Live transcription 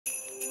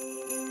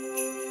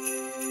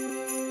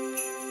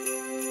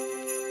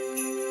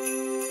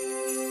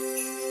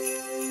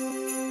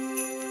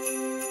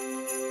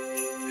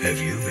Have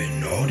you been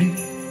naughty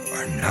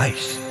or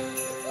nice?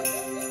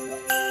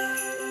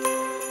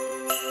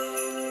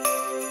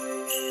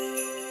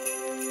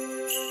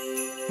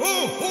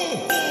 Ho, ho,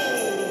 ho!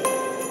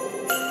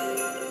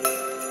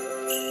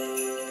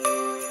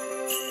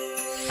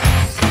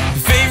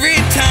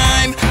 Favorite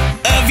time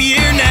of year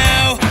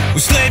now, when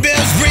sleigh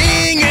bells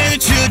ring and the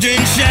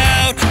children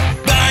shout,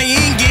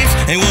 buying gifts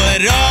ain't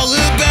what it all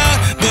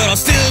about, but I'll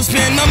still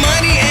spend my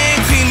money